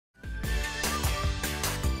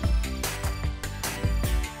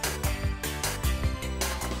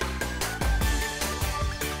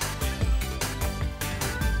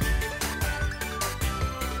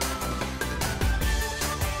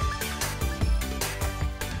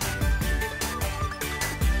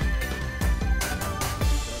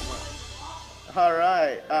All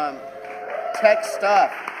right, tech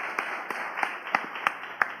stuff.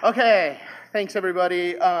 Okay, thanks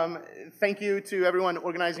everybody. Thank you to everyone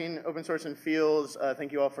organizing Open Source and Feels.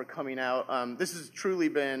 Thank you all for coming out. This has truly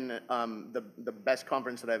been the best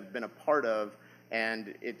conference that I've been a part of,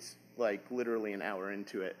 and it's like literally an hour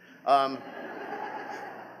into it.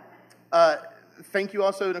 Thank you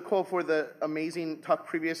also, Nicole, for the amazing talk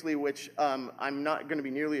previously, which I'm not going to be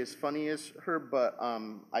nearly as funny as her, but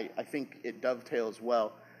I think it dovetails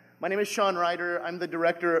well. My name is Shawn. I'm the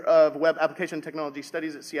Director of Web Application Technology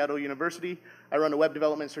Studies at Seattle University. I run a web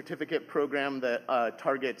development certificate program that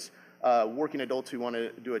targets working adults who want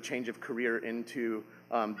to do a change of career into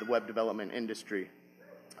the web development industry.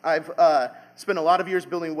 I've spent a lot of years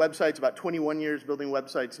building websites, about 21 years building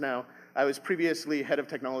websites now. I was previously head of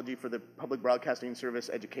technology for the public broadcasting service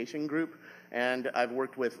education group, and I've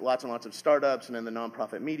worked with lots and lots of startups and in the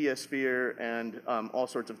nonprofit media sphere and all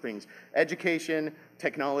sorts of things. Education,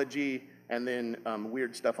 technology, and then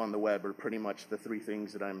weird stuff on the web are pretty much the three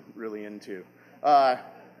things that I'm really into.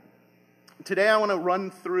 Today I want to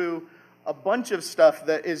run through a bunch of stuff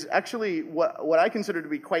that is actually what I consider to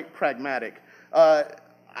be quite pragmatic.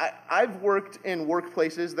 I've worked in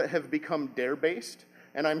workplaces that have become dare-based,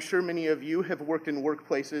 and I'm sure many of you have worked in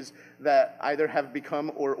workplaces that either have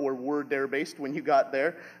become or were dare-based when you got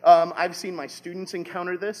there. I've seen my students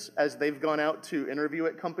encounter this as they've gone out to interview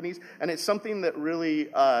at companies, and it's something that really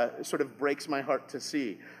sort of breaks my heart to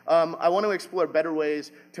see. I want to explore better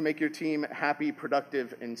ways to make your team happy,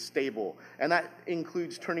 productive, and stable. And that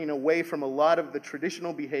includes turning away from a lot of the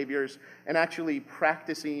traditional behaviors and actually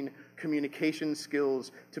practicing communication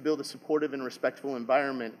skills to build a supportive and respectful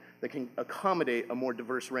environment that can accommodate a more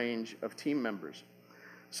diverse range of team members.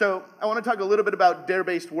 So I want to talk a little bit about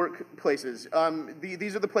dare-based workplaces.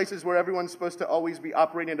 These are the places where everyone's supposed to always be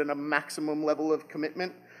operating at a maximum level of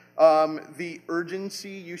commitment. The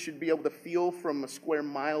urgency you should be able to feel from a square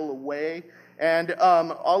mile away. And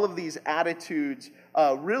all of these attitudes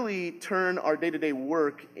really turn our day-to-day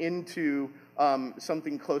work into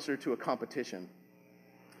something closer to a competition.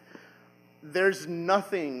 There's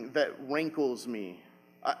nothing that rankles me.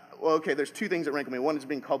 Well, okay, there's two things that rankle me. One is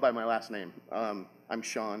being called by my last name. I'm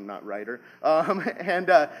Shawn, not Ryder.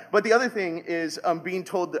 But the other thing is being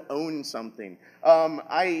told to own something.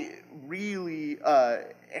 I really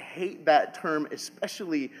hate that term,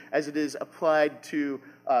 especially as it is applied to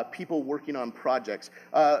people working on projects.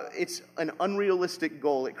 It's an unrealistic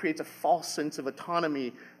goal. It creates a false sense of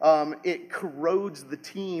autonomy. It corrodes the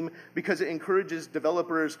team because it encourages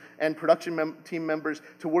developers and production team members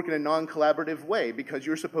to work in a non-collaborative way because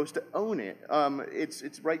you're supposed to own it.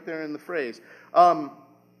 It's right there in the phrase.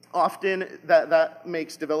 Often that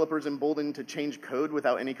makes developers emboldened to change code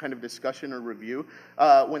without any kind of discussion or review.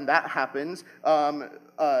 When that happens,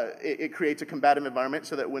 it creates a combative environment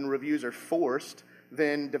so that when reviews are forced,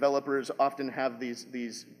 then developers often have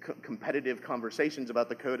these competitive conversations about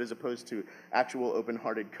the code as opposed to actual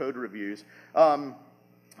open-hearted code reviews.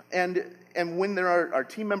 And when there are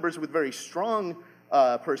team members with very strong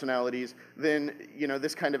personalities, then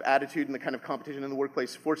this kind of attitude and the kind of competition in the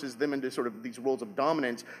workplace forces them into sort of these roles of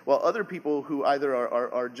dominance, while other people who either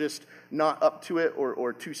are just not up to it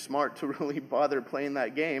or too smart to really bother playing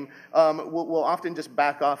that game will often just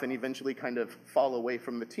back off and eventually kind of fall away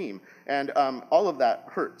from the team. And all of that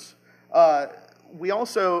hurts. We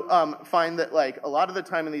also find that a lot of the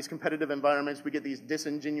time in these competitive environments, we get these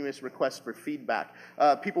disingenuous requests for feedback.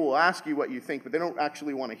 People will ask you what you think, but they don't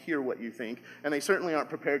actually want to hear what you think, and they certainly aren't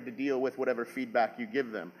prepared to deal with whatever feedback you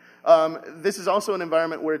give them. This is also an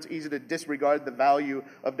environment where it's easy to disregard the value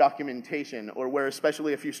of documentation, or where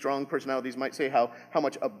especially a few strong personalities might say how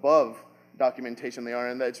much above documentation they are,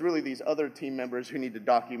 and that it's really these other team members who need to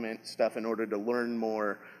document stuff in order to learn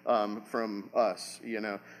more from us,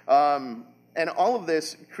 And all of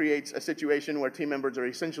this creates a situation where team members are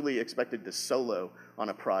essentially expected to solo on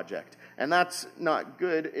a project. And that's not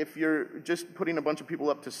good. If you're just putting a bunch of people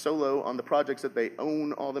up to solo on the projects that they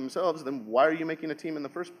own all themselves, then why are you making a team in the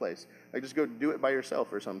first place? Just go do it by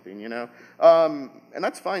yourself or something, And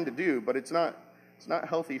that's fine to do, but it's not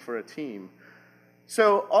healthy for a team.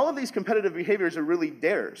 So all of these competitive behaviors are really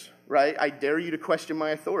dares, right? I dare you to question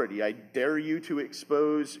my authority. I dare you to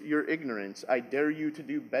expose your ignorance. I dare you to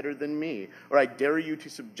do better than me. Or I dare you to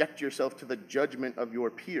subject yourself to the judgment of your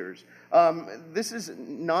peers. This is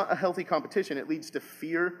not a healthy competition. It leads to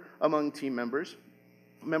fear among team members.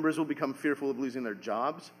 Members will become fearful of losing their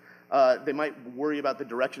jobs. They might worry about the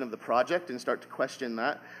direction of the project and start to question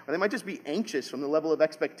that. Or they might just be anxious from the level of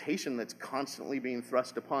expectation that's constantly being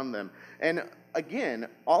thrust upon them. And again,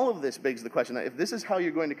 all of this begs the question that if this is how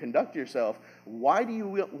you're going to conduct yourself, why do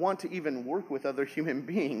you want to even work with other human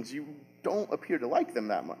beings? You don't appear to like them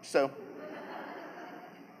that much. So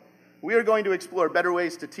we are going to explore better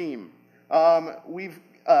ways to team. We've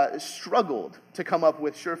struggled to come up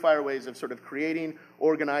with surefire ways of sort of creating,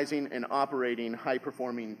 organizing, and operating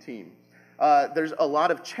high-performing teams. There's a lot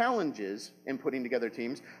of challenges in putting together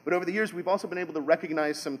teams, but over the years we've also been able to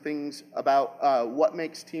recognize some things about what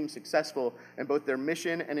makes teams successful in both their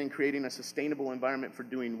mission and in creating a sustainable environment for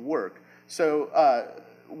doing work. So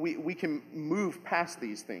we can move past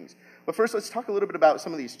these things. But first, let's talk a little bit about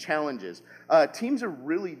some of these challenges. Teams are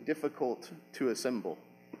really difficult to assemble.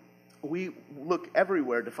 We look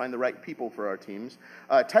everywhere to find the right people for our teams.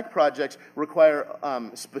 Tech projects require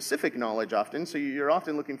specific knowledge often, so you're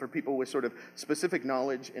often looking for people with sort of specific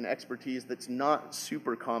knowledge and expertise that's not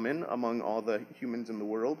super common among all the humans in the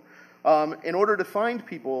world. In order to find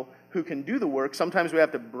people who can do the work, sometimes we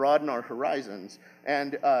have to broaden our horizons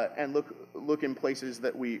and look in places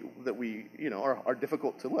that we are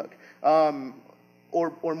difficult to look,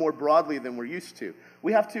 or more broadly than we're used to.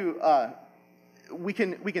 We have to. We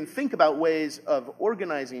can think about ways of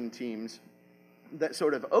organizing teams that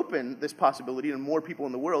sort of open this possibility to more people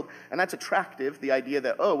in the world, and that's attractive, the idea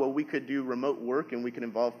that, oh, well, we could do remote work and we can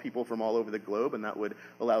involve people from all over the globe, and that would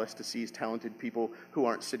allow us to seize talented people who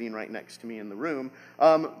aren't sitting right next to me in the room.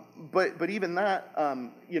 But even that,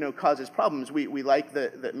 causes problems. We like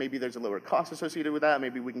that maybe there's a lower cost associated with that,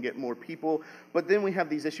 maybe we can get more people, but then we have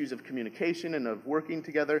these issues of communication and of working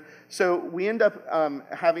together. So we end up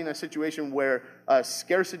having a situation where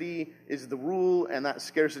scarcity is the rule, and that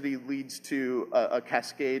scarcity leads to a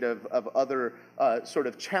cascade of other sort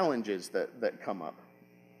of challenges that come up.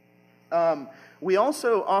 We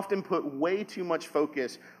also often put way too much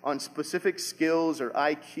focus on specific skills or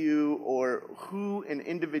IQ or who an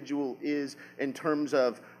individual is in terms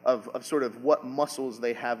of sort of what muscles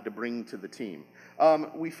they have to bring to the team.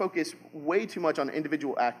 We focus way too much on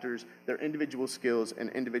individual actors, their individual skills, and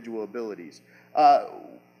individual abilities.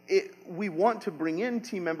 We want to bring in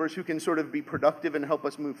team members who can sort of be productive and help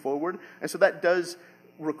us move forward, and so that does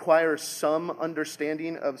require some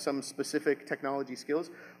understanding of some specific technology skills,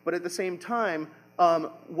 but at the same time,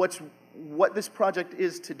 what this project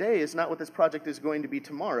is today is not what this project is going to be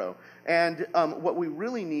tomorrow, and what we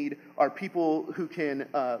really need are people who can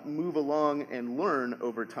move along and learn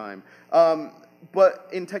over time. But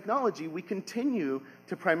in technology, we continue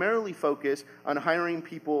to primarily focus on hiring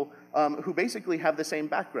people who basically have the same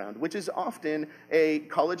background, which is often a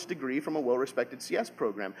college degree from a well-respected CS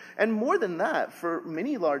program. And more than that, for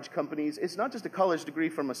many large companies, it's not just a college degree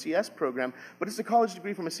from a CS program, but it's a college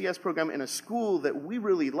degree from a CS program in a school that we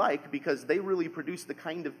really like because they really produce the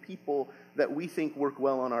kind of people that we think work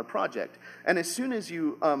well on our project. And as soon as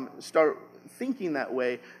you start thinking that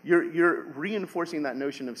way, you're reinforcing that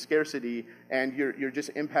notion of scarcity, and you're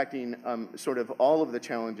just impacting sort of all of the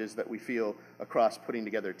challenges that we feel across putting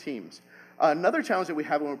together teams. Another challenge that we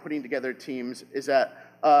have when we're putting together teams is that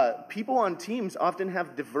people on teams often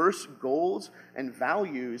have diverse goals and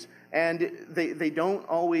values, and they don't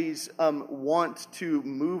always want to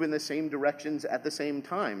move in the same directions at the same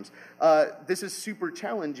times. This is super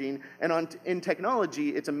challenging, and in technology,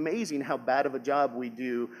 it's amazing how bad of a job we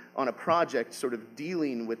do on a project sort of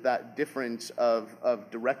dealing with that difference of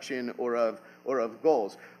direction or of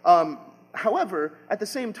goals. However, at the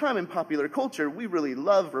same time, in popular culture, we really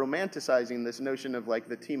love romanticizing this notion of like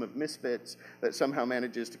the team of misfits that somehow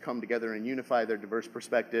manages to come together and unify their diverse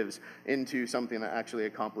perspectives into something that actually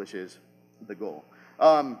accomplishes the goal.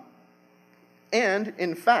 And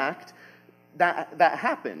in fact, that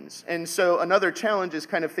happens. And so another challenge is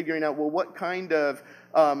kind of figuring out, well, what kind of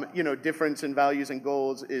difference in values and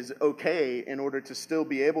goals is okay in order to still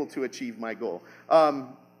be able to achieve my goal.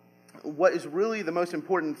 What is really the most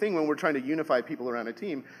important thing when we're trying to unify people around a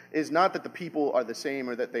team is not that the people are the same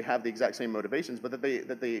or that they have the exact same motivations, but that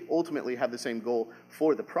they ultimately have the same goal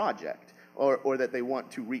for the project, or that they want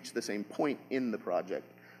to reach the same point in the project.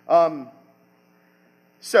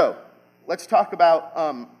 So let's talk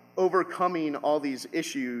about overcoming all these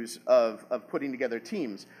issues of putting together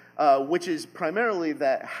teams, which is primarily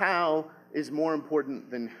that how is more important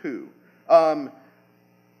than who.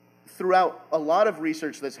 Throughout a lot of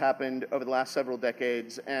research that's happened over the last several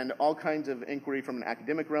decades and all kinds of inquiry from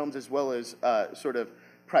academic realms as well as sort of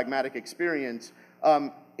pragmatic experience,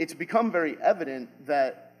 it's become very evident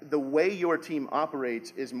that the way your team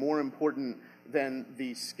operates is more important than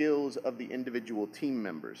the skills of the individual team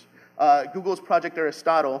members. Google's Project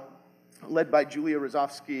Aristotle led by Julia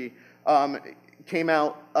Rozovsky, came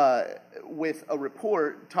out with a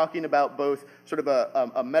report talking about both sort of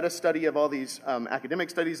a meta-study of all these academic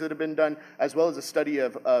studies that have been done, as well as a study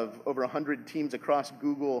of over 100 teams across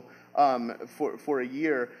Google for a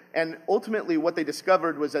year. And ultimately what they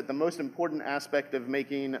discovered was that the most important aspect of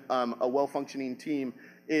making a well-functioning team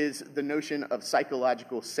is the notion of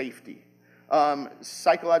psychological safety.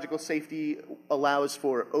 Psychological safety allows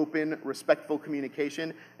for open, respectful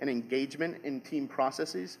communication and engagement in team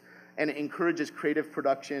processes, and it encourages creative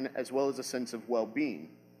production as well as a sense of well-being.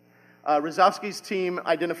 Rozovsky's team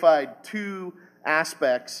identified two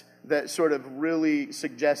aspects that sort of really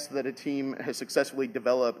suggest that a team has successfully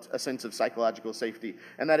developed a sense of psychological safety,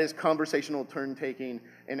 and that is conversational turn-taking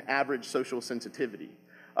and average social sensitivity.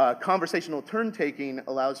 Conversational turn-taking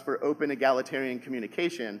allows for open egalitarian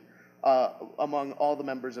communication among all the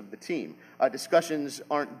members of the team. Discussions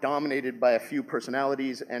aren't dominated by a few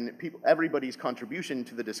personalities, and everybody's contribution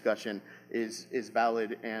to the discussion is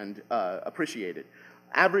valid and appreciated.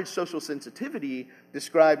 Average social sensitivity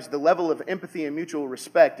describes the level of empathy and mutual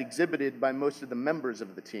respect exhibited by most of the members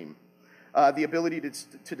of the team. The ability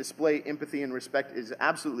to display empathy and respect is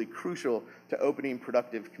absolutely crucial to opening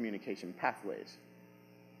productive communication pathways.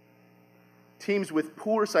 Teams with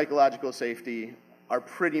poor psychological safety are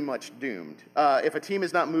pretty much doomed. If a team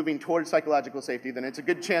is not moving towards psychological safety, then it's a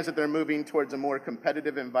good chance that they're moving towards a more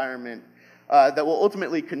competitive environment that will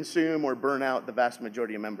ultimately consume or burn out the vast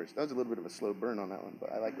majority of members. That was a little bit of a slow burn on that one,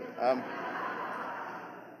 but I like it.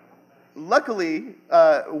 Luckily,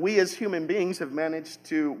 we as human beings have managed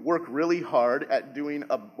to work really hard at doing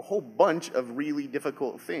a whole bunch of really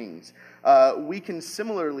difficult things. We can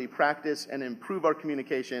similarly practice and improve our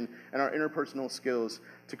communication and our interpersonal skills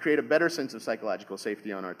to create a better sense of psychological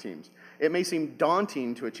safety on our teams. It may seem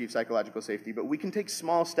daunting to achieve psychological safety, but we can take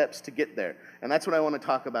small steps to get there. And that's what I want to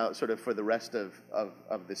talk about sort of for the rest of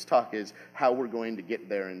this talk, is how we're going to get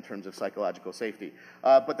there in terms of psychological safety.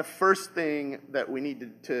 But the first thing that we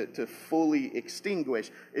need to fully extinguish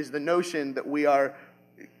is the notion that we are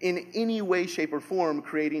in any way, shape, or form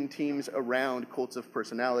creating teams around cults of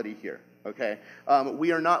personality here. Okay,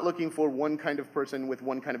 we are not looking for one kind of person with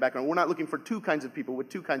one kind of background. We're not looking for two kinds of people with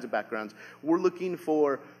two kinds of backgrounds. We're looking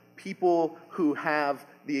for people who have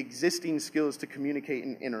the existing skills to communicate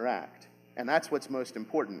and interact. And that's what's most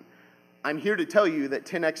important. I'm here to tell you that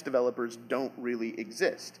 10x developers don't really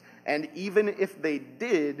exist. And even if they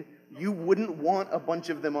did, you wouldn't want a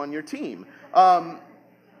bunch of them on your team.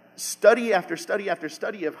 Study after study after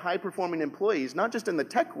study of high-performing employees, not just in the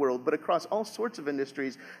tech world, but across all sorts of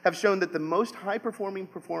industries, have shown that the most high-performing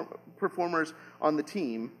performers on the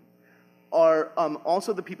team are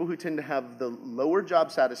also the people who tend to have the lower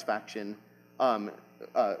job satisfaction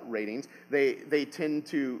ratings. They tend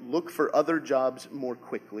to look for other jobs more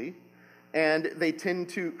quickly, and they tend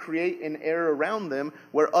to create an air around them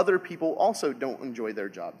where other people also don't enjoy their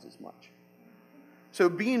jobs as much. So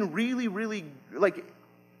being really, really,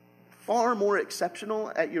 far more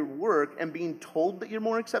exceptional at your work and being told that you're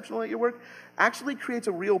more exceptional at your work actually creates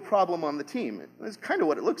a real problem on the team. That's kind of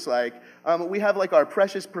what it looks like. We have our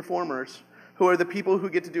precious performers, who are the people who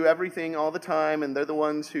get to do everything all the time, and they're the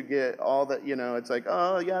ones who get all that, it's like,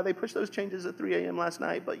 oh yeah, they pushed those changes at 3 a.m. last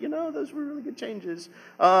night, but those were really good changes.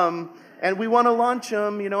 And we want to launch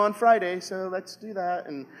them, on Friday, so let's do that.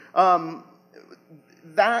 And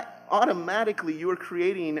that automatically you are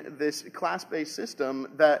creating this class-based system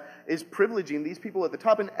that is privileging these people at the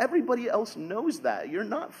top, and everybody else knows that. You're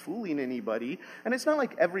not fooling anybody, and it's not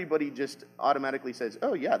like everybody just automatically says,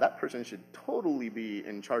 oh yeah, that person should totally be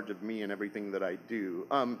in charge of me and everything that I do.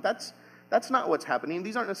 That's not what's happening.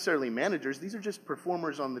 These aren't necessarily managers. These are just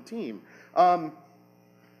performers on the team.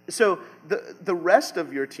 So the rest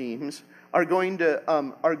of your teams are going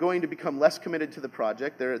to become less committed to the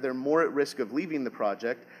project. They're more at risk of leaving the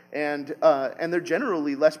project, and they're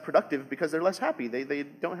generally less productive because they're less happy. They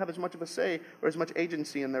don't have as much of a say or as much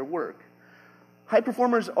agency in their work. High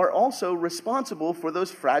performers are also responsible for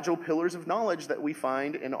those fragile pillars of knowledge that we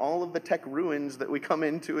find in all of the tech ruins that we come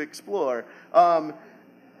in to explore.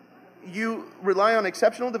 You rely on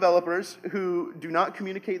exceptional developers who do not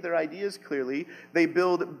communicate their ideas clearly. They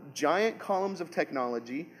build giant columns of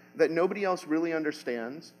technology that nobody else really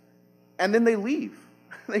understands, and then they leave.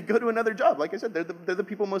 They go to another job. Like I said, they're the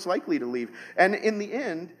people most likely to leave. And in the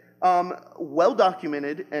end,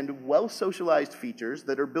 well-documented and well-socialized features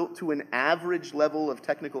that are built to an average level of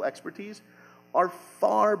technical expertise are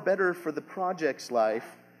far better for the project's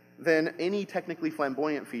life than any technically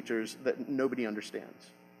flamboyant features that nobody understands.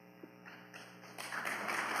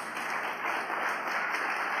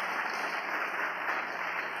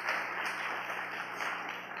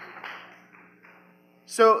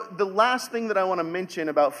 So the last thing that I want to mention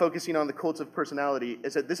about focusing on the cults of personality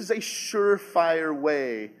is that this is a surefire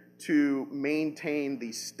way to maintain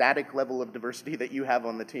the static level of diversity that you have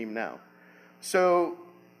on the team now. So,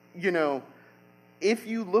 if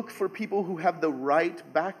you look for people who have the right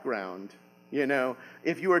background,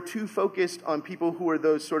 if you are too focused on people who are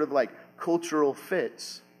those sort of like cultural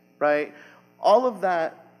fits, right? All of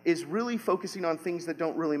that is really focusing on things that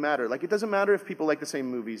don't really matter. Like, it doesn't matter if people like the same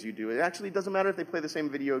movies you do. It actually doesn't matter if they play the same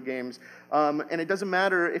video games. And it doesn't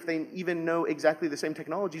matter if they even know exactly the same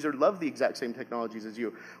technologies or love the exact same technologies as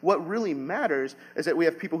you. What really matters is that we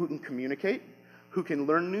have people who can communicate, who can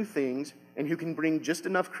learn new things, and who can bring just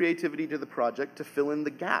enough creativity to the project to fill in the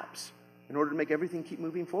gaps in order to make everything keep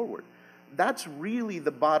moving forward. That's really the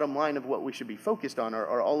bottom line of what we should be focused on,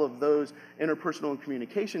 are all of those interpersonal and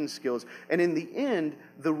communication skills. And in the end,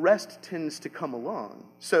 the rest tends to come along.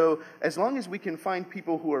 So as long as we can find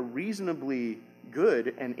people who are reasonably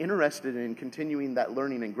good and interested in continuing that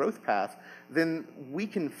learning and growth path, then we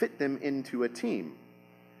can fit them into a team.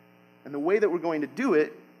 And the way that we're going to do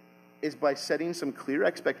it is by setting some clear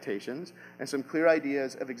expectations and some clear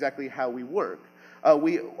ideas of exactly how we work.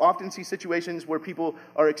 We often see situations where people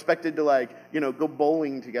are expected to go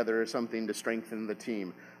bowling together or something to strengthen the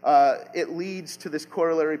team. It leads to this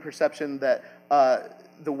corollary perception that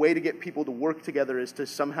the way to get people to work together is to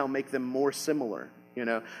somehow make them more similar.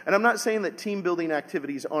 And I'm not saying that team building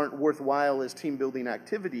activities aren't worthwhile as team building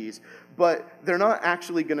activities, but they're not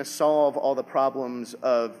actually going to solve all the problems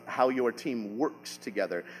of how your team works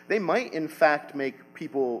together. They might, in fact, make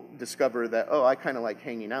people discover that, oh, I kind of like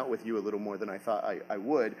hanging out with you a little more than I thought I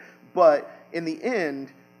would. But in the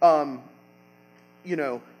end,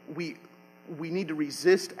 we need to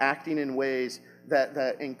resist acting in ways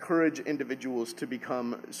that encourage individuals to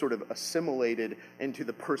become sort of assimilated into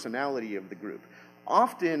the personality of the group.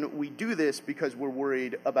 Often we do this because we're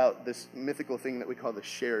worried about this mythical thing that we call the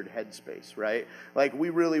shared headspace, right? Like,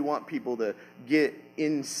 we really want people to get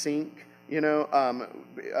in sync.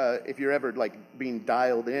 If you're ever being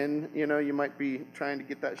dialed in, you might be trying to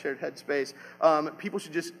get that shared headspace. People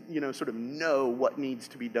should just, sort of know what needs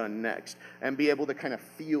to be done next and be able to kind of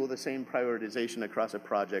feel the same prioritization across a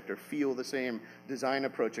project or feel the same design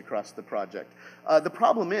approach across the project. The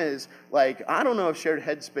problem is, I don't know if shared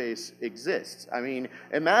headspace exists. I mean,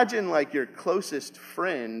 imagine your closest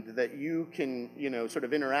friend that you can, sort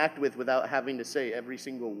of interact with without having to say every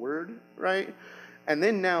single word, right? And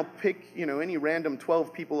then now pick, any random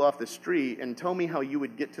 12 people off the street and tell me how you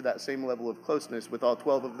would get to that same level of closeness with all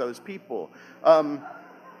 12 of those people. Tell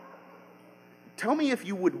me if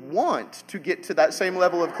you would want to get to that same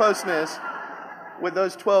level of closeness with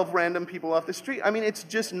those 12 random people off the street. I mean, it's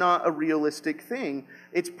just not a realistic thing.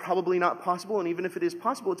 It's probably not possible, and even if it is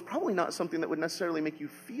possible, it's probably not something that would necessarily make you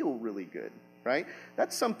feel really good, right?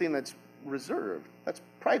 That's something that's reserved. That's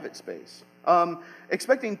private space.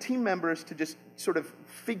 Expecting team members to just sort of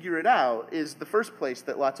figure it out is the first place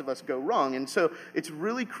that lots of us go wrong. And so it's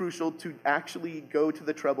really crucial to actually go to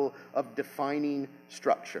the trouble of defining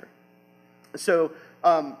structure. So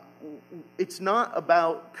it's not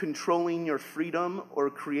about controlling your freedom or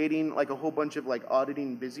creating a whole bunch of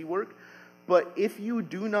auditing busy work. But if you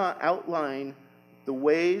do not outline the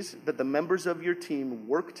ways that the members of your team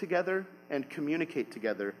work together and communicate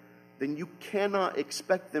together, then you cannot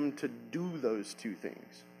expect them to do those two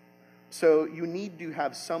things. So you need to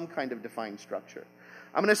have some kind of defined structure.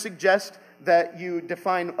 I'm going to suggest that you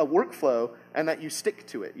define a workflow and that you stick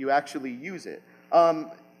to it. You actually use it.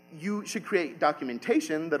 You should create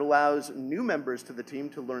documentation that allows new members to the team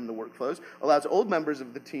to learn the workflows, allows old members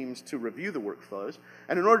of the teams to review the workflows.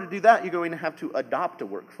 And in order to do that, you're going to have to adopt a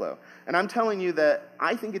workflow. And I'm telling you that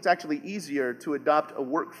I think it's actually easier to adopt a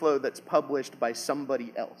workflow that's published by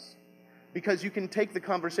somebody else. Because you can take the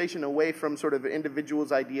conversation away from sort of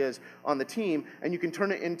individuals' ideas on the team, and you can turn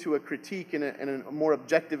it into a critique and a more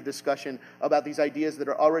objective discussion about these ideas that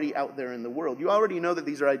are already out there in the world. You already know that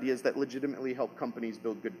these are ideas that legitimately help companies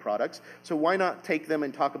build good products, so why not take them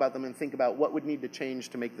and talk about them and think about what would need to change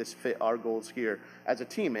to make this fit our goals here as a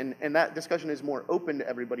team? And that discussion is more open to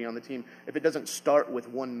everybody on the team if it doesn't start with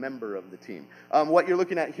one member of the team. What you're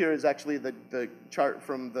looking at here is actually the chart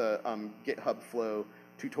from the GitHub Flow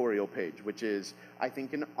tutorial page, which is, I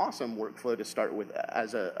think, an awesome workflow to start with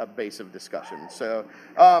as a base of discussion. So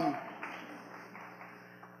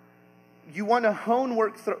you want to hone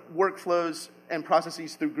workflows and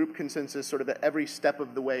processes through group consensus sort of at every step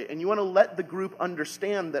of the way, and you want to let the group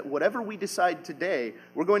understand that whatever we decide today,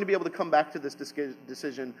 we're going to be able to come back to this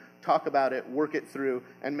decision, talk about it, work it through,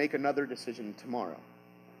 and make another decision tomorrow.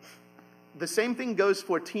 The same thing goes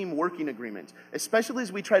for team working agreements, especially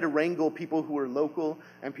as we try to wrangle people who are local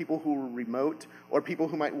and people who are remote, or people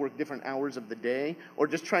who might work different hours of the day, or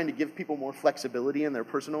just trying to give people more flexibility in their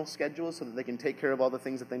personal schedules so that they can take care of all the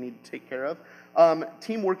things that they need to take care of.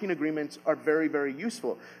 Team working agreements are very, very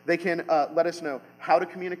useful. They can let us know how to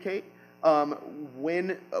communicate,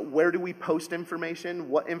 where do we post information,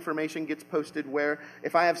 what information gets posted where.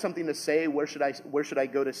 If I have something to say, where should I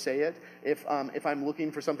go to say it? If I'm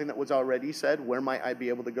looking for something that was already said, where might I be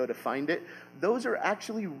able to go to find it? Those are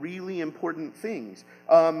actually really important things.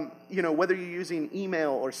 Whether you're using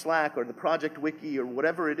email or Slack or the project wiki or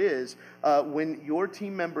whatever it is, when your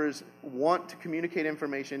team members want to communicate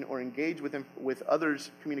information or engage with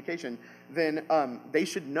others' communication, then they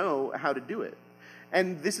should know how to do it.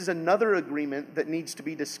 And this is another agreement that needs to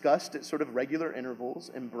be discussed at sort of regular intervals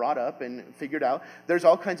and brought up and figured out. There's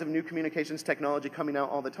all kinds of new communications technology coming out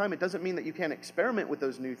all the time. It doesn't mean that you can't experiment with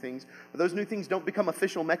those new things, but those new things don't become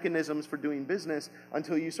official mechanisms for doing business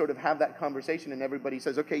until you sort of have that conversation and everybody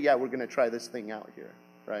says, okay, yeah, we're going to try this thing out here,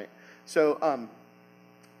 right? So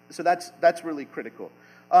that's really critical.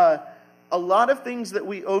 A lot of things that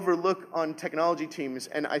we overlook on technology teams,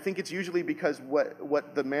 and I think it's usually because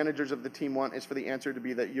what the managers of the team want is for the answer to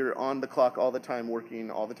be that you're on the clock all the time, working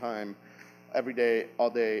all the time, every day, all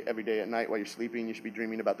day, every day at night while you're sleeping. You should be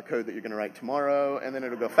dreaming about the code that you're going to write tomorrow, and then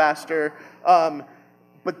it'll go faster.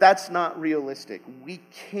 But that's not realistic. We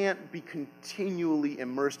can't be continually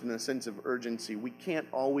immersed in a sense of urgency. We can't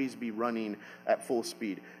always be running at full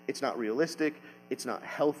speed. It's not realistic. It's not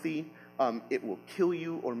healthy. It will kill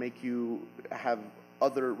you or make you have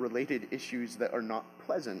other related issues that are not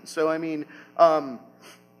pleasant. So, I mean,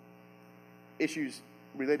 issues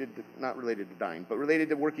not related to dying, but related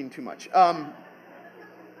to working too much.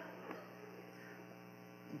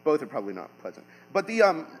 Both are probably not pleasant. But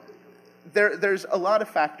there's a lot of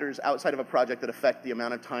factors outside of a project that affect the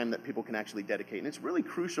amount of time that people can actually dedicate. And it's really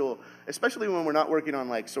crucial, especially when we're not working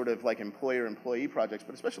on sort of employer-employee projects,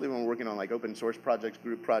 but especially when we're working on open source projects,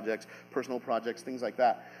 group projects, personal projects, things like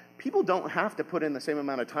that. People don't have to put in the same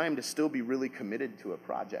amount of time to still be really committed to a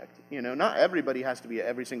project. Not everybody has to be at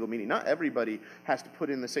every single meeting. Not everybody has to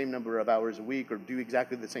put in the same number of hours a week or do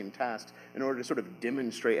exactly the same tasks in order to sort of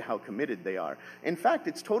demonstrate how committed they are. In fact,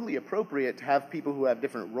 it's totally appropriate to have people who have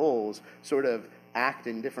different roles sort of act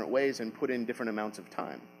in different ways and put in different amounts of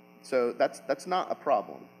time. So that's not a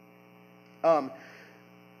problem.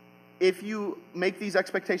 If you make these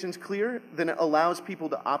expectations clear, then it allows people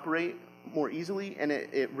to operate more easily, and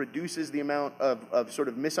it reduces the amount of sort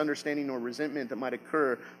of misunderstanding or resentment that might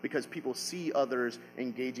occur because people see others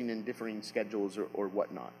engaging in differing schedules or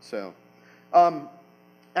whatnot. So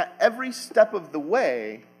at every step of the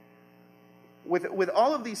way, with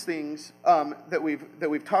all of these things that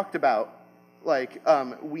we've talked about,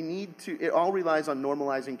 we need to, it all relies on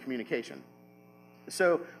normalizing communication.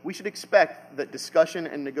 So we should expect that discussion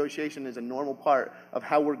and negotiation is a normal part of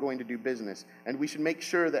how we're going to do business. And we should make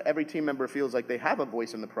sure that every team member feels like they have a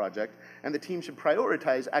voice in the project, and the team should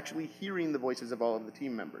prioritize actually hearing the voices of all of the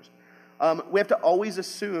team members. We have to always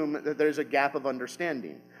assume that there's a gap of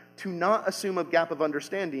understanding. To not assume a gap of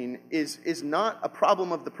understanding is not a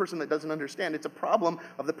problem of the person that doesn't understand. It's a problem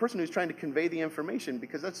of the person who's trying to convey the information,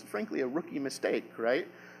 because that's frankly a rookie mistake, right?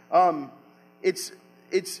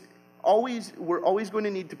 We're always going to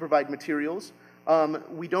need to provide materials.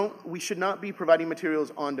 We should not be providing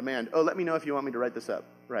materials on demand. Oh, let me know if you want me to write this up,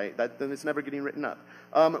 right? Then it's never getting written up.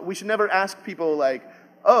 We should never ask people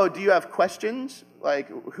oh, do you have questions?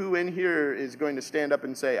 Who in here is going to stand up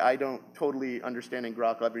and say, I don't totally understand and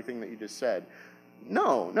grok everything that you just said?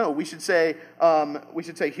 No. We should say,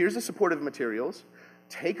 here's the supportive materials.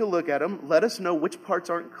 Take a look at them. Let us know which parts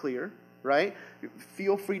aren't clear, right?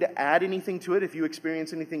 Feel free to add anything to it if you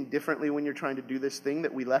experience anything differently when you're trying to do this thing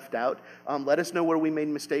that we left out. Let us know where we made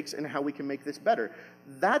mistakes and how we can make this better.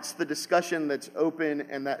 That's the discussion that's open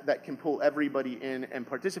and that can pull everybody in and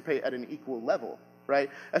participate at an equal level, right?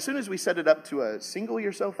 As soon as we set it up to a single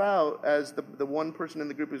yourself out as the one person in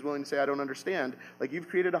the group who's willing to say, I don't understand, you've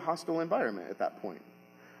created a hostile environment at that point.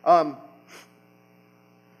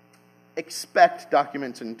 Expect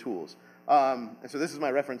documents and tools. And so this is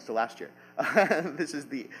my reference to last year. This is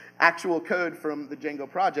the actual code from the Django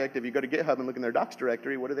project. If you go to GitHub and look in their docs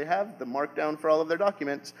directory, what do they have? The markdown for all of their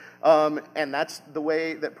documents. And that's the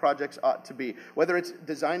way that projects ought to be. Whether it's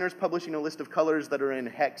designers publishing a list of colors that are in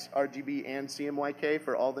hex, RGB, and CMYK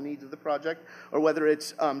for all the needs of the project, or whether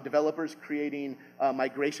it's developers creating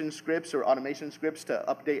migration scripts or automation scripts to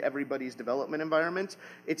update everybody's development environments,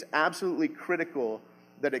 it's absolutely critical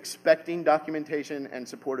that expecting documentation and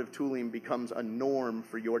supportive tooling becomes a norm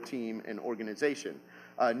for your team and organization.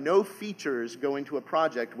 No features go into a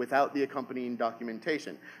project without the accompanying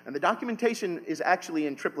documentation. And the documentation is actually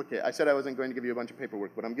in triplicate. I said I wasn't going to give you a bunch of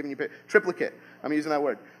paperwork, but I'm giving you triplicate. I'm using that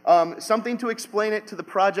word. Something to explain it to the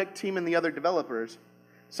project team and the other developers,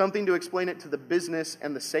 something to explain it to the business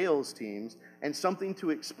and the sales teams, and something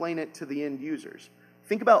to explain it to the end users.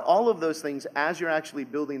 Think about all of those things as you're actually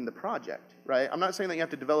building the project, right? I'm not saying that you have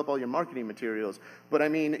to develop all your marketing materials, but I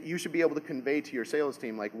mean, you should be able to convey to your sales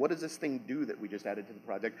team, like, what does this thing do that we just added to the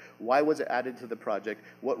project? Why was it added to the project?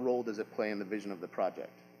 What role does it play in the vision of the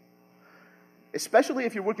project? Especially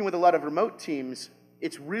if you're working with a lot of remote teams,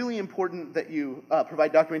 it's really important that you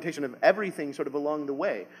provide documentation of everything sort of along the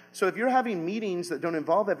way. So if you're having meetings that don't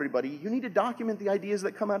involve everybody, you need to document the ideas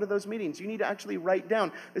that come out of those meetings. You need to actually write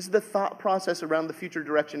down, this is the thought process around the future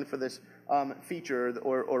direction for this feature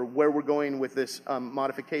or where we're going with this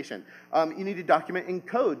modification. You need to document in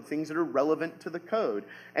code things that are relevant to the code.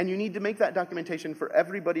 And you need to make that documentation for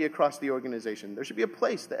everybody across the organization. There should be a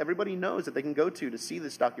place that everybody knows that they can go to see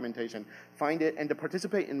this documentation, find it, and to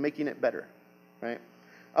participate in making it better. Right?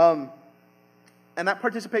 And that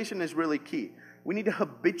participation is really key. We need to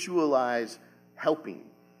habitualize helping.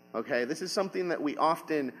 Okay? This is something that we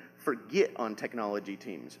often forget on technology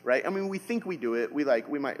teams, right? I mean, we think we do it.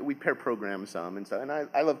 We pair program some and stuff. And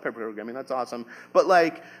I love pair programming. That's awesome. But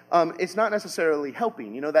it's not necessarily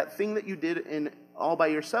helping. You know, that thing that you did all by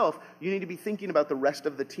yourself, you need to be thinking about the rest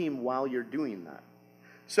of the team while you're doing that.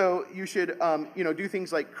 So you should, do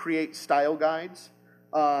things like create style guides.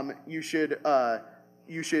 You should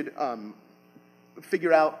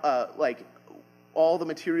figure out all the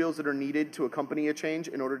materials that are needed to accompany a change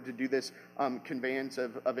in order to do this conveyance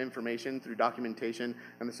of information through documentation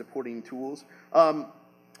and the supporting tools.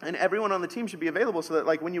 And everyone on the team should be available so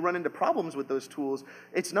that when you run into problems with those tools,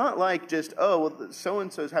 it's not like just, oh, well,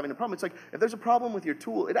 so-and-so is having a problem. It's like if there's a problem with your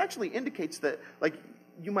tool, it actually indicates that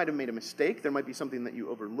you might have made a mistake. There might be something that you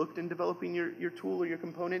overlooked in developing your tool or your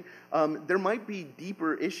component. There might be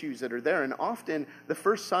deeper issues that are there. And often the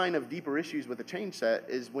first sign of deeper issues with a change set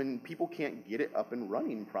is when people can't get it up and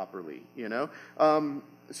running properly, you know?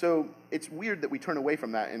 So it's weird that we turn away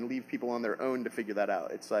from that and leave people on their own to figure that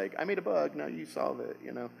out. It's like, I made a bug, now you solve it,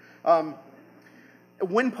 you know?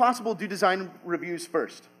 When possible, do design reviews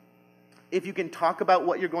first. If you can talk about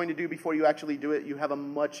what you're going to do before you actually do it, you have a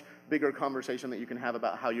much bigger conversation that you can have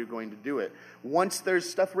about how you're going to do it. Once there's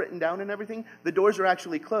stuff written down and everything, the doors are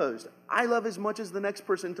actually closed. I love as much as the next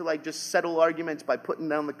person to just settle arguments by putting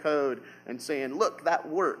down the code and saying, look, that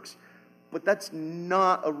works. But that's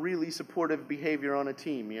not a really supportive behavior on a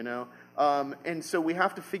team, you know? And so we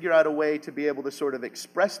have to figure out a way to be able to sort of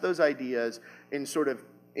express those ideas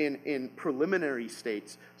in preliminary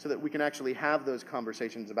states so that we can actually have those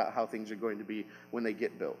conversations about how things are going to be when they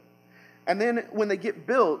get built. And then when they get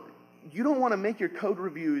built, you don't want to make your code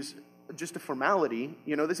reviews just a formality.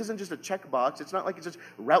 You know, this isn't just a checkbox. It's not like it's just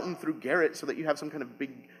routing through Garrett so that you have some kind of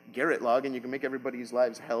big Garrett log and you can make everybody's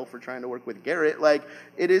lives hell for trying to work with Garrett.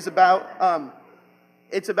 It is about,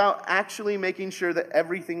 it's about actually making sure that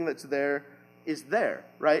everything that's there is there,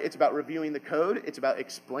 right? It's about reviewing the code. It's about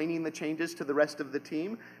explaining the changes to the rest of the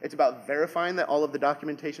team. It's about verifying that all of the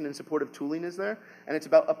documentation and supportive tooling is there. And it's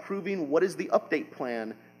about approving what is the update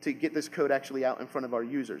plan to get this code actually out in front of our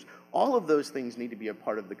users. All of those things need to be a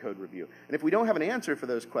part of the code review. And if we don't have an answer for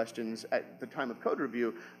those questions at the time of code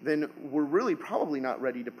review, then we're really probably not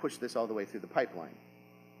ready to push this all the way through the pipeline.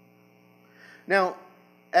 Now,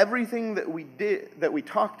 everything that we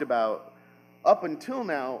talked about up until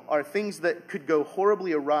now are things that could go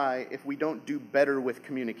horribly awry if we don't do better with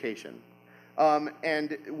communication.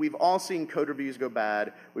 And we've all seen code reviews go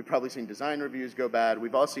bad. We've probably seen design reviews go bad.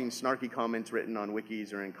 We've all seen snarky comments written on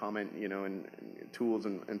wikis or in comment, in tools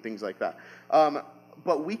and things like that.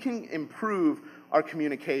 But we can improve our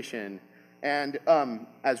communication. And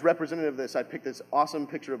as representative of this, I picked this awesome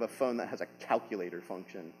picture of a phone that has a calculator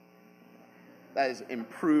function. That is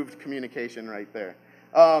improved communication right there.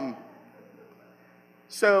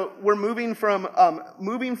 So we're moving from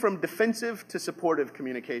defensive to supportive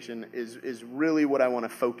communication is really what I want to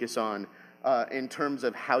focus on in terms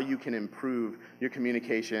of how you can improve your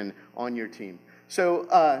communication on your team. So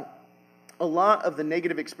a lot of the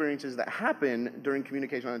negative experiences that happen during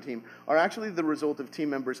communication on a team are actually the result of team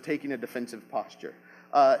members taking a defensive posture.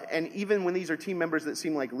 And even when these are team members that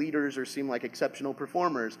seem like leaders or seem like exceptional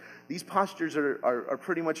performers, these postures are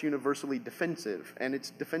pretty much universally defensive. And it's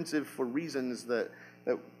defensive for reasons that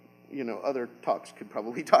other talks could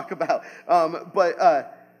probably talk about.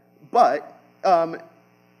 But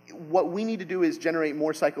what we need to do is generate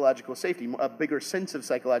more psychological safety, a bigger sense of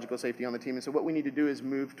psychological safety on the team. And so what we need to do is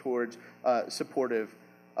move towards supportive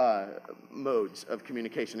modes of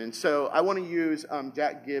communication. And so I want to use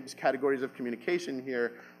Jack Gibbs' categories of communication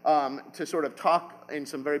here to sort of talk in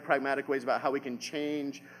some very pragmatic ways about how we can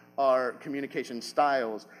change our communication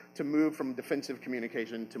styles to move from defensive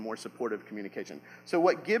communication to more supportive communication. So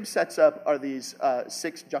what Gibbs sets up are these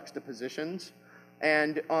 6 juxtapositions.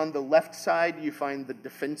 And on the left side, you find the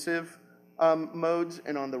defensive modes,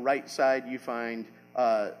 and on the right side, you find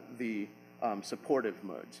the supportive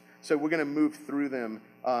modes. So we're going to move through them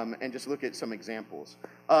and just look at some examples.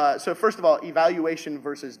 So first of all, evaluation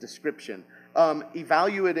versus description.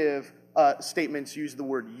 Evaluative statements use the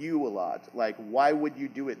word you a lot, like, why would you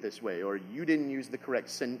do it this way? Or you didn't use the correct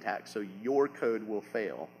syntax, so your code will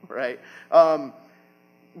fail, right?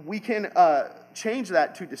 We can change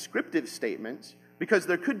that to descriptive statements, because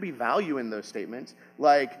there could be value in those statements,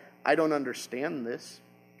 like, I don't understand this.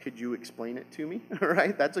 Could you explain it to me?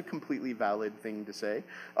 Right? That's a completely valid thing to say.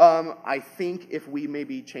 I think if we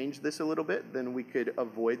maybe change this a little bit, then we could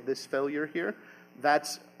avoid this failure here.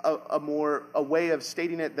 That's a way of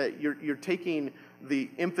stating it that you're taking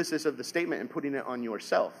the emphasis of the statement and putting it on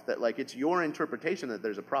yourself, that like it's your interpretation that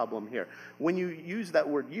there's a problem here. When you use that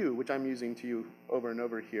word you, which I'm using to you over and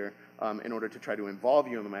over here in order to try to involve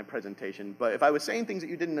you in my presentation, but if I was saying things that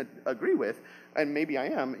you didn't agree with, and maybe I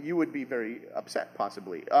am, you would be very upset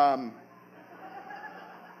possibly. It's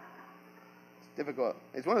difficult.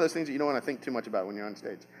 It's one of those things that you don't want to think too much about when you're on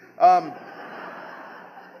stage.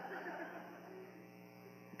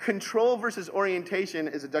 Control versus orientation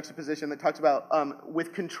is a juxtaposition that talks about,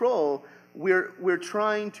 with control, we're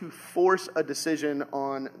trying to force a decision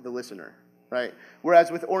on the listener, right? Whereas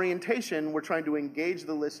with orientation, we're trying to engage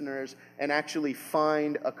the listeners and actually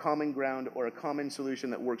find a common ground or a common solution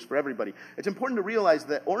that works for everybody. It's important to realize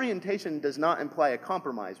that orientation does not imply a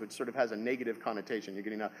compromise, which sort of has a negative connotation. You're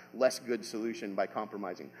getting a less good solution by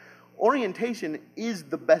compromising. Orientation is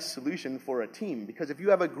the best solution for a team, because if you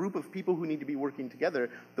have a group of people who need to be working together,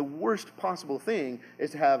 the worst possible thing is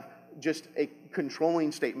to have just a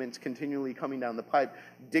controlling statements continually coming down the pipe,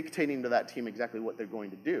 dictating to that team exactly what they're going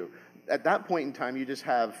to do. At that point in time, you just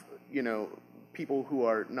have, people who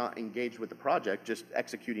are not engaged with the project just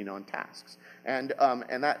executing on tasks. And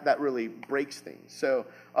that really breaks things. So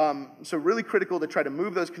really critical to try to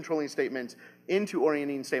move those controlling statements into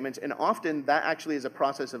orienting statements, and often that actually is a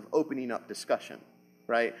process of opening up discussion,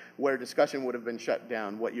 right? Where discussion would have been shut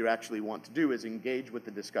down, what you actually want to do is engage with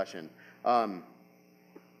the discussion. The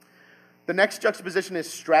next juxtaposition is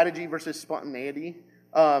strategy versus spontaneity.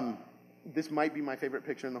 This might be my favorite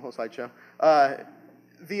picture in the whole slideshow.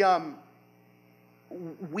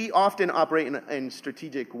 We often operate in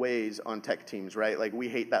strategic ways on tech teams, right? Like, we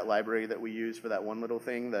hate that library that we use for that one little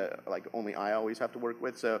thing that, like, only I always have to work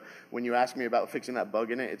with. So when you ask me about fixing that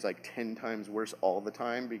bug in it, it's like 10 times worse all the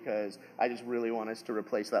time, because I just really want us to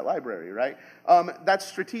replace that library, right? That's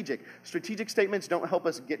strategic. Strategic statements don't help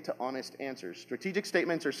us get to honest answers. Strategic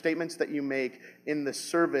statements are statements that you make in the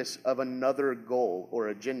service of another goal or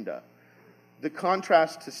agenda. The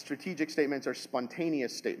contrast to strategic statements are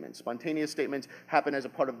spontaneous statements. Spontaneous statements happen as a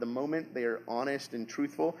part of the moment. They are honest and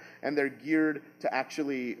truthful, and they're geared to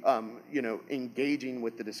actually, engaging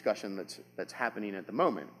with the discussion that's happening at the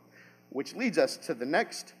moment. Which leads us to the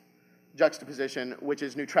next juxtaposition, which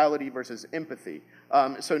is neutrality versus empathy.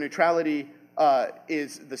 So neutrality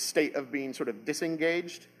is the state of being sort of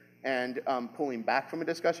disengaged and pulling back from a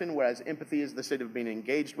discussion, whereas empathy is the state of being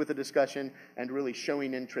engaged with a discussion and really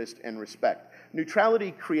showing interest and respect.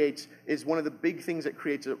 Neutrality is one of the big things that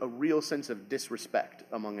creates a real sense of disrespect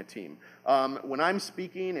among a team. When I'm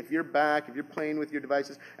speaking, if you're back, if you're playing with your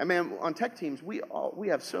devices, and man, on tech teams, we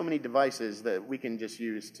have so many devices that we can just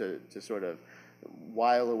use to sort of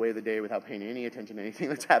while away the day without paying any attention to anything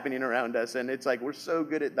that's happening around us, and it's like we're so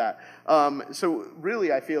good at that. So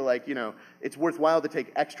really, I feel like it's worthwhile to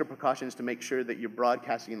take extra precautions to make sure that you're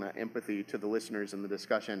broadcasting that empathy to the listeners in the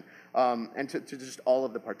discussion, and to just all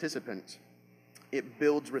of the participants. It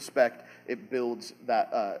builds respect. It builds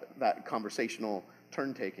that conversational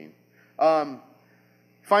turn taking.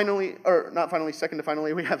 Finally,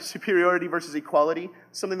 we have superiority versus equality,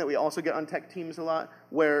 something that we also get on tech teams a lot,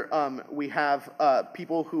 where we have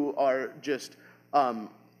people who are just,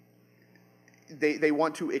 they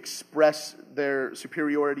want to express their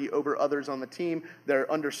superiority over others on the team, their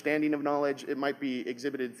understanding of knowledge. It might be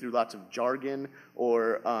exhibited through lots of jargon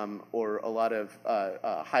or a lot of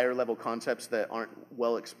higher level concepts that aren't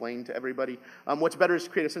well explained to everybody. What's better is to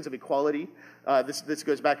create a sense of equality. This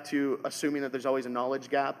goes back to assuming that there's always a knowledge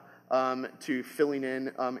gap. to filling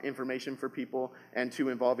in information for people, and to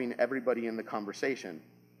involving everybody in the conversation.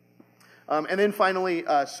 And then finally,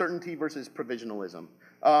 certainty versus provisionalism.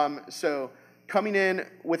 So coming in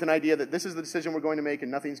with an idea that this is the decision we're going to make and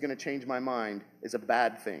nothing's going to change my mind is a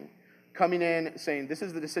bad thing. Coming in saying, this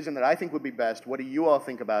is the decision that I think would be best, what do you all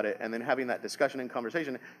think about it? And then having that discussion and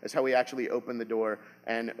conversation is how we actually open the door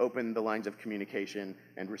and open the lines of communication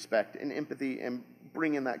and respect and empathy and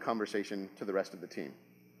bring in that conversation to the rest of the team.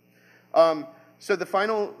 So the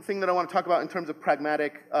final thing that I want to talk about in terms of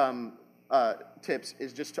pragmatic tips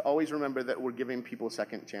is just to always remember that we're giving people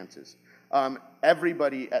second chances.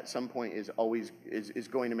 Everybody at some point is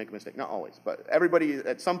going to make a mistake. Not always, but everybody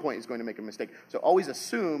at some point is going to make a mistake. So always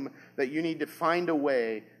assume that you need to find a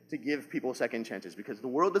way to give people second chances, because the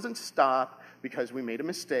world doesn't stop because we made a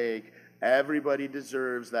mistake. Everybody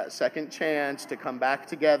deserves that second chance to come back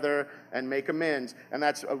together and make amends. And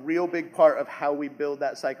that's a real big part of how we build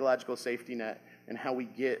that psychological safety net and how we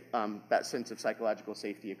get that sense of psychological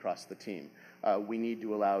safety across the team. We need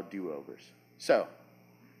to allow do-overs. So,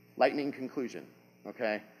 lightning conclusion,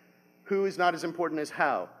 okay? Who is not as important as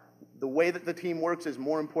how. The way that the team works is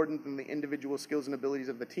more important than the individual skills and abilities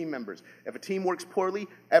of the team members. If a team works poorly,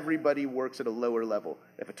 everybody works at a lower level.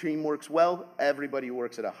 If a team works well, everybody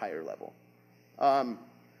works at a higher level.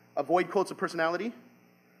 Avoid cults of personality.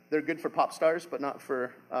 They're good for pop stars, but not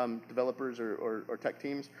for developers or tech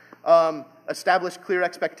teams. Establish clear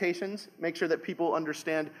expectations. Make sure that people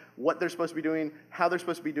understand what they're supposed to be doing, how they're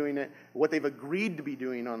supposed to be doing it, what they've agreed to be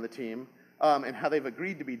doing on the team, and how they've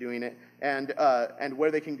agreed to be doing it, and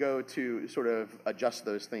where they can go to sort of adjust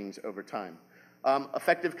those things over time.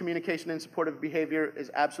 Effective communication and supportive behavior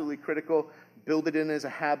is absolutely critical. Build it in as a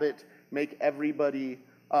habit. Make everybody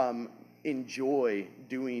enjoy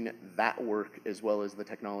doing that work as well as the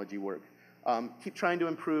technology work. Keep trying to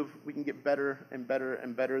improve. We can get better and better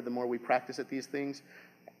and better the more we practice at these things.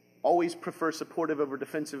 Always prefer supportive over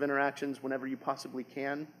defensive interactions whenever you possibly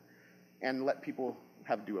can, and let people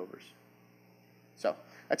have do-overs. So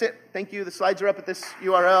that's it. Thank you. The slides are up at this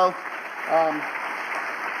URL.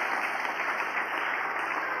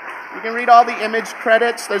 You can read all the image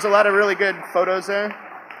credits. There's a lot of really good photos there.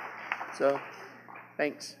 So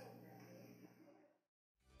thanks.